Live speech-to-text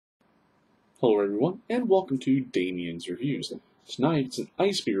Hello everyone, and welcome to Damien's Reviews. Tonight it's an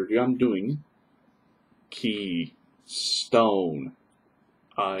ice beer review. I'm doing Keystone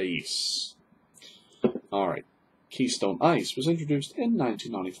Ice. Alright, Keystone Ice was introduced in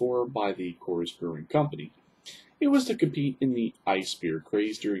 1994 by the Coors Brewing Company. It was to compete in the ice beer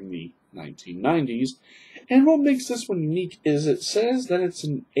craze during the 1990s, and what makes this one unique is it says that it's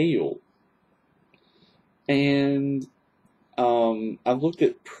an ale. And I've looked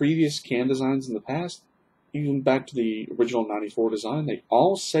at previous can designs in the past, even back to the original 94 design, they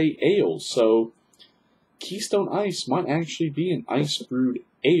all say ale, so Keystone Ice might actually be an ice brewed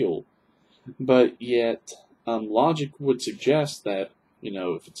ale, but yet logic would suggest that,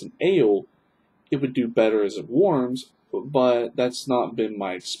 if it's an ale, it would do better as it warms, but that's not been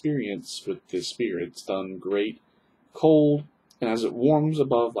my experience with this beer. It's done great cold, and as it warms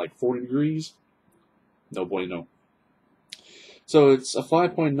above like 40 degrees, no bueno. So it's a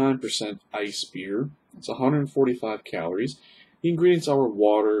 5.9% ice beer. It's 145 calories. The ingredients are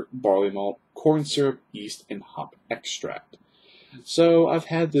water, barley malt, corn syrup, yeast, and hop extract. So I've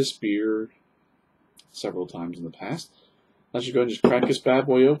had this beer several times in the past. I should go ahead and just crack this bad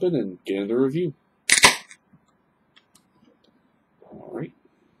boy open and get into the review. Alright.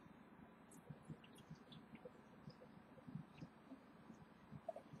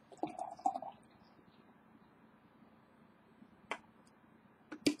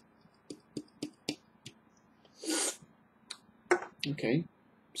 Okay,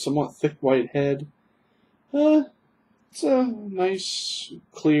 somewhat thick white head. It's a nice,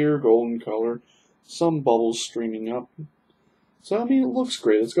 clear, golden color. Some bubbles streaming up. So, it looks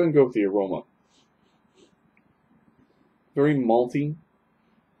great. Let's go ahead and go with the aroma. Very malty,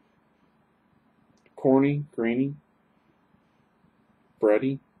 corny, grainy,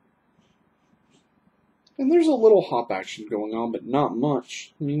 bready. And there's a little hop action going on, but not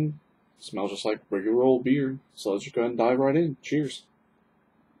much. It smells just like regular old beer. So let's just go ahead and dive right in. Cheers.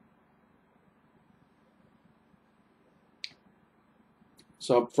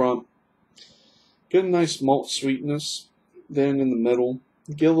 So up front, get a nice malt sweetness. Then in the middle,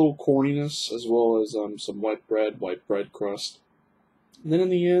 get a little corniness as well as some white bread crust. And then in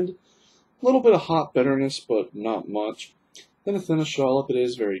the end, a little bit of hot bitterness, but not much. Then to finish it all up, it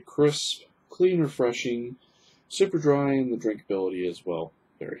is very crisp, clean, refreshing, super dry, and the drinkability is, well,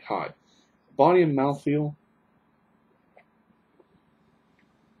 very high. Body and mouthfeel.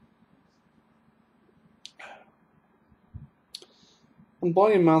 And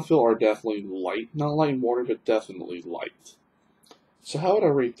body and mouthfeel are definitely light. Not light in water, but definitely light. So how would I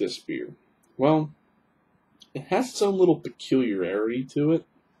rate this beer? Well, it has its own little peculiarity to it.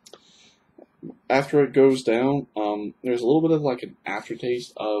 After it goes down, there's a little bit of like an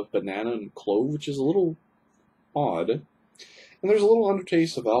aftertaste of banana and clove, which is a little odd. And there's a little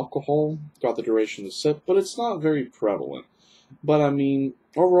undertaste of alcohol throughout the duration of the sip, but it's not very prevalent. But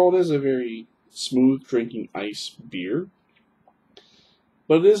overall it is a very smooth drinking ice beer.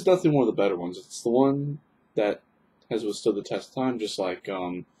 But it is definitely one of the better ones. It's the one that has withstood the test of time, just like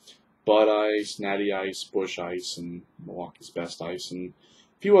Bud Ice, Natty Ice, Bush Ice, and Milwaukee's Best Ice, and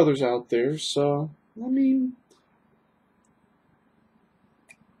a few others out there. So,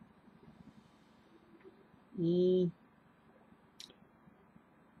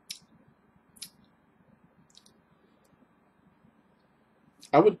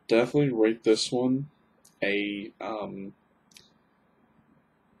 I would definitely rate this one I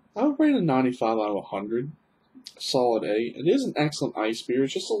would rate a 95 out of 100. Solid A. It is an excellent ice beer.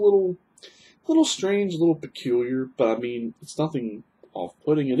 It's just a little strange, a little peculiar, but it's nothing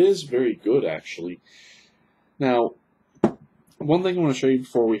off-putting. It is very good, actually. Now, one thing I want to show you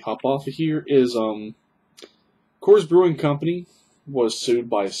before we hop off of here is Coors Brewing Company was sued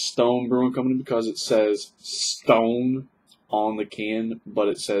by Stone Brewing Company because it says Stone on the can, but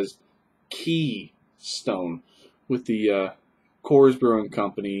it says Keystone with the Coors Brewing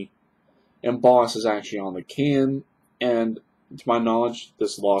Company and Boss is actually on the can, and to my knowledge,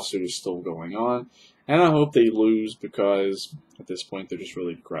 this lawsuit is still going on, and I hope they lose because at this point they're just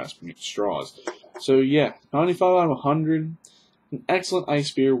really grasping at straws. So yeah, 95 out of 100, an excellent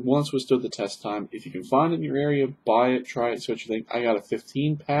ice beer, once withstood the test time. If you can find it in your area, buy it, try it, see what you think. I got a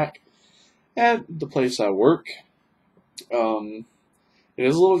 15-pack at the place I work. It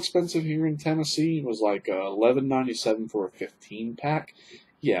is a little expensive here in Tennessee. It was like $11.97 for a 15-pack.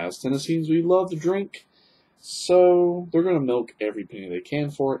 Yeah, as Tennesseans, we love to drink, so they're going to milk every penny they can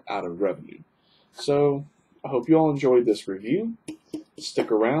for it out of revenue. So, I hope you all enjoyed this review.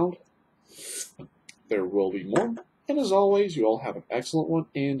 Stick around. There will be more. And as always, you all have an excellent one,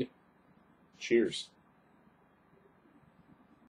 and cheers.